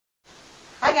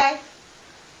Hi guys.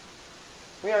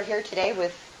 We are here today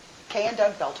with Kay and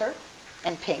Doug Belter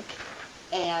and Pink,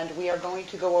 and we are going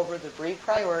to go over the breed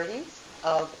priorities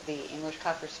of the English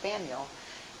Cocker Spaniel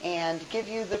and give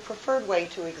you the preferred way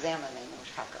to examine the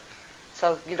English Cocker.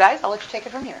 So you guys, I'll let you take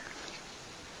it from here.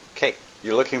 Okay,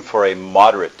 you're looking for a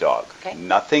moderate dog, okay.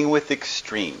 Nothing with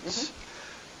extremes,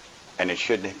 and it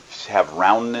should have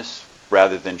roundness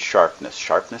rather than sharpness.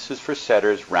 Sharpness is for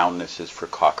setters, roundness is for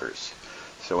cockers.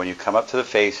 So when you come up to the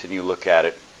face and you look at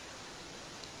it,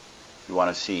 you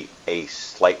want to see a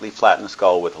slightly flattened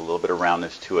skull with a little bit of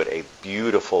roundness to it, a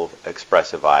beautiful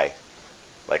expressive eye,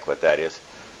 like what that is.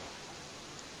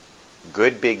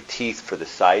 Good big teeth for the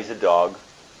size of dog,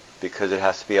 because it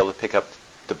has to be able to pick up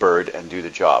the bird and do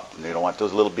the job. And you don't want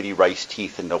those little bitty rice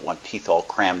teeth, and don't want teeth all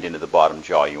crammed into the bottom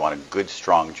jaw. You want a good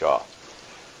strong jaw.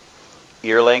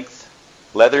 Ear length,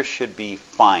 leather should be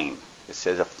fine. It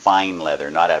says a fine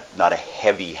leather, not a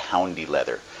heavy houndy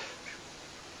leather.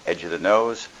 Edge of the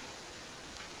nose.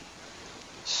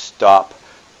 Stop.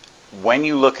 When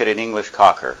you look at an English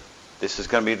Cocker, this is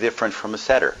going to be different from a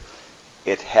setter.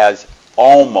 It has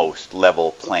almost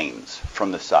level planes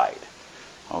from the side.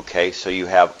 Okay, so you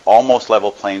have almost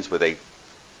level planes with a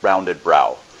rounded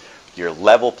brow. Your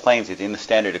level planes, in the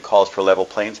standard it calls for level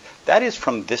planes, that is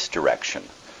from this direction,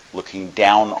 looking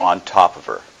down on top of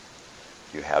her.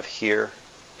 You have here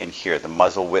and here. The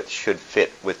muzzle width should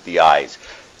fit with the eyes.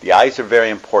 The eyes are very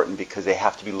important because they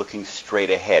have to be looking straight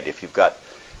ahead. If you've got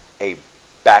a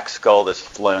back skull that's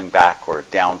flowing back or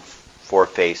down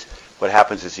foreface, what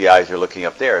happens is the eyes are looking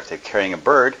up there. If they're carrying a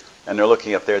bird and they're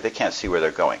looking up there, they can't see where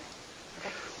they're going.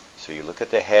 So you look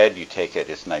at the head, you take it,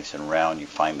 it's nice and round, you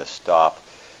find the stop,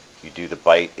 you do the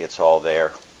bite, it's all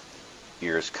there.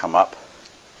 Ears come up.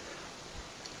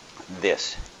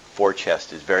 This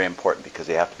forechest is very important because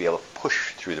they have to be able to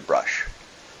push through the brush.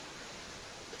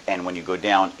 And when you go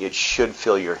down, it should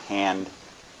fill your hand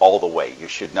all the way. You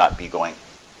should not be going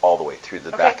all the way through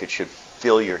the back. It should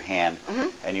fill your hand,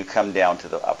 and you come down to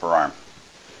the upper arm.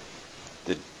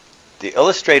 The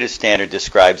illustrated standard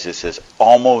describes this as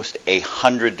almost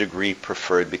 100-degree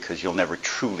preferred because you'll never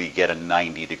truly get a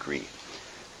 90-degree.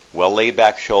 Well laid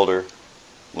back shoulder,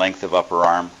 length of upper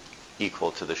arm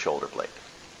equal to the shoulder blade.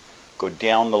 Go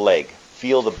down the leg,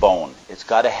 feel the bone. It's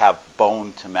got to have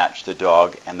bone to match the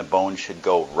dog, and the bone should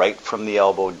go right from the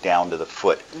elbow down to the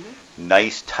foot.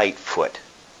 Nice tight foot.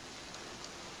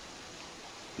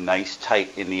 Nice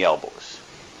tight in the elbows.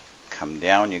 Come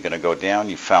down, you're going to go down,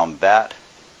 you found that.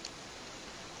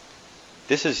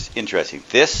 This is interesting.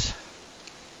 This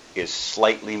is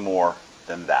slightly more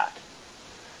than that.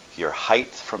 Your height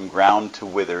from ground to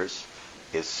withers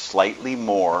is slightly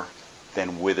more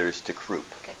than withers to croup.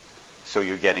 Okay. So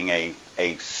you're getting a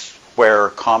square,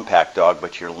 compact dog,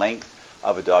 but your length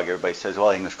of a dog, everybody says, well,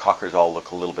 English Cockers all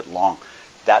look a little bit long.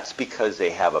 That's because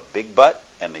they have a big butt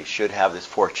and they should have this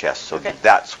forechest. So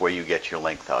that's where you get your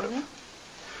length out of.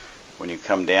 When you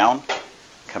come down,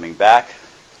 coming back,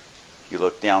 you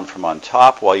look down from on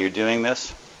top. While you're doing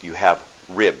this, you have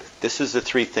rib. This is the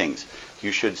three things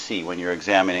you should see when you're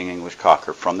examining English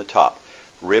Cocker from the top.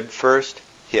 Rib first,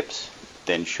 hips,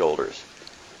 then shoulders.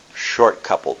 Short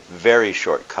coupled, very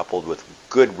short coupled with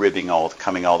good ribbing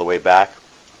coming all the way back.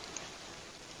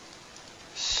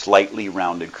 Slightly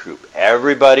rounded croup.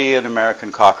 Everybody in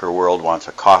American Cocker world wants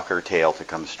a Cocker tail to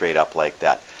come straight up like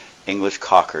that. English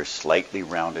Cocker slightly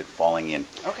rounded, falling in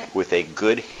with a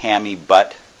good hammy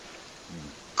butt.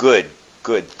 Good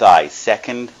thighs.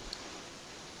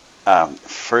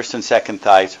 First and second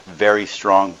thighs, very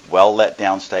strong, well let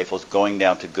down stifles, going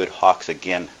down to good hocks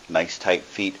again. Nice tight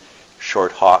feet,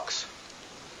 short hocks.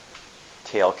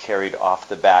 Tail carried off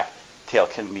the back. Tail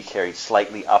can be carried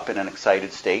slightly up in an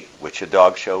excited state, which a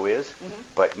dog show is,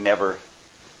 but never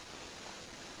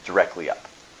directly up.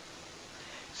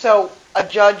 So a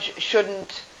judge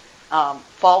shouldn't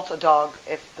fault a dog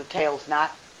if the tail's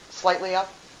not slightly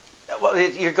up? Well,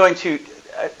 you're going to,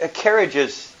 a carriage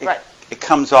is, it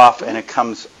comes off and it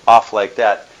comes off like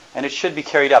that, and it should be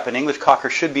carried up. An English Cocker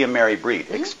should be a merry breed.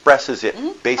 Expresses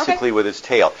it basically with its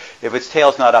tail. If its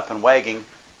tail's not up and wagging,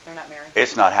 they're not merry.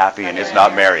 It's not happy and it's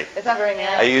not merry. It's not very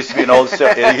merry. It used to be an old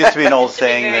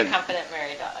saying very confident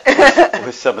merry dog.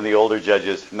 With some of the older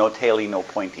judges, no taily, no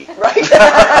pointy. Right.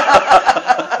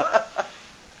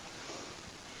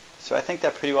 So I think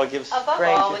that pretty well gives. Above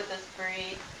all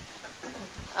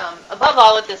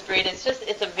with this breed,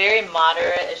 it's a very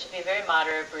moderate. It should be a very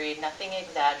moderate breed. Nothing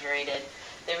exaggerated.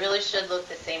 They really should look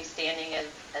the same standing as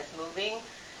moving.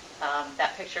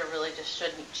 That picture really just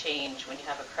shouldn't change when you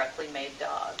have a correctly made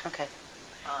dog. Okay.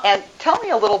 And tell me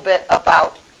a little bit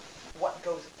about what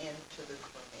goes into the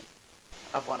grooming.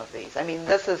 of one of these? I mean,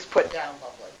 this is put down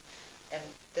lovely. And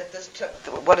that this took,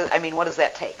 what does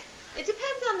that take? It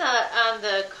depends on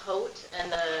the coat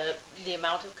and the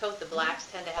amount of coat. The blacks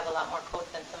tend to have a lot more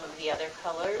coat than some of the other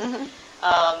colors.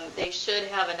 They should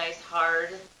have a nice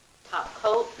hard top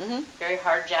coat, very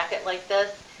hard jacket like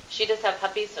this. She does have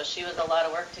puppies, so she was a lot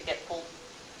of work to get pulled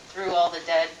through all the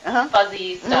dead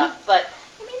fuzzy stuff. But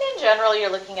I mean, in general, you're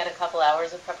looking at a couple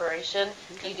hours of preparation.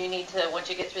 You do need to, once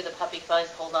you get through the puppy fuzz,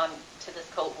 hold on to this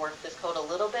coat, work this coat a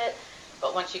little bit.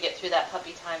 But once you get through that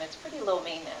puppy time, it's pretty low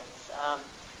maintenance.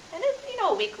 And it's,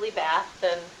 a weekly bath,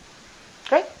 and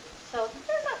Great. so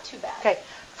they're not too bad. Okay.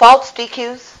 Faults,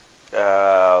 DQs?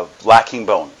 Lacking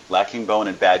bone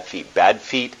and bad feet. Bad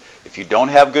feet, if you don't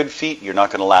have good feet, you're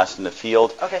not going to last in the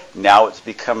field. Okay. Now it's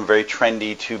become very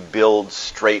trendy to build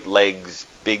straight legs,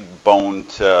 big bone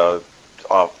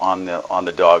on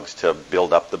the dogs to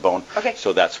build up the bone. Okay.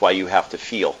 So that's why you have to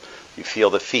feel. You feel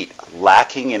the feet.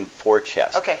 Lacking in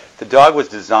forechest. Okay. The dog was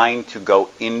designed to go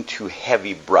into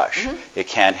heavy brush. It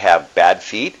can't have bad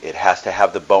feet. It has to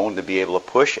have the bone to be able to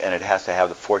push, and it has to have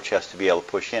the forechest to be able to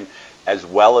push in, as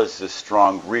well as the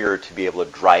strong rear to be able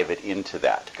to drive it into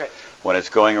that. Great. When it's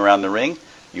going around the ring,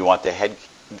 you want the head.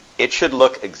 It should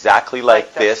look exactly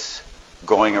like this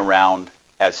going around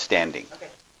as standing. Okay.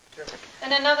 Terrific.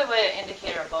 And another way to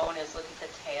indicate our bone is look at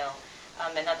the tail.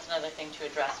 And that's another thing to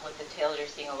address with the tail. You're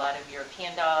seeing a lot of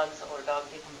European dogs or dogs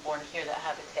even born here that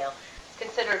have a tail. It's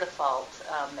considered a fault.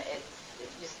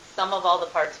 It's just some of all the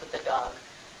parts with the dog.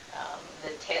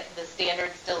 The standard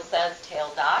still says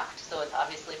tail docked, so it's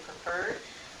obviously preferred.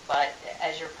 But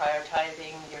as you're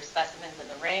prioritizing your specimens in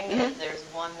the ring, if there's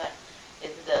one that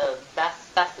is the best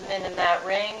specimen in that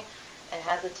ring and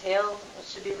has a tail, it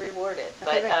should be rewarded.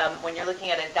 Okay, But when you're looking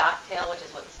at a docked tail, which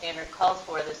is what the standard calls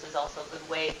for, this is also a good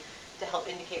way to help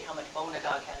indicate how much bone a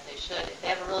dog has. They should. If they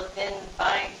have a real thin,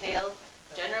 fine tail,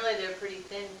 generally they're pretty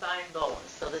thin, fine bones.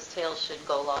 So this tail should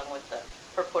go along with the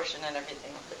proportion and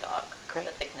everything of the dog, Great.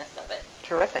 the thickness of it.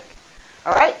 Terrific.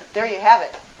 All right, there you have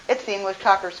it. It's the English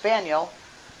Cocker Spaniel.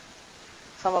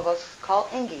 Some of us call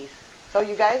Ingies. So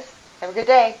you guys, have a good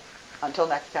day. Until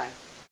next time.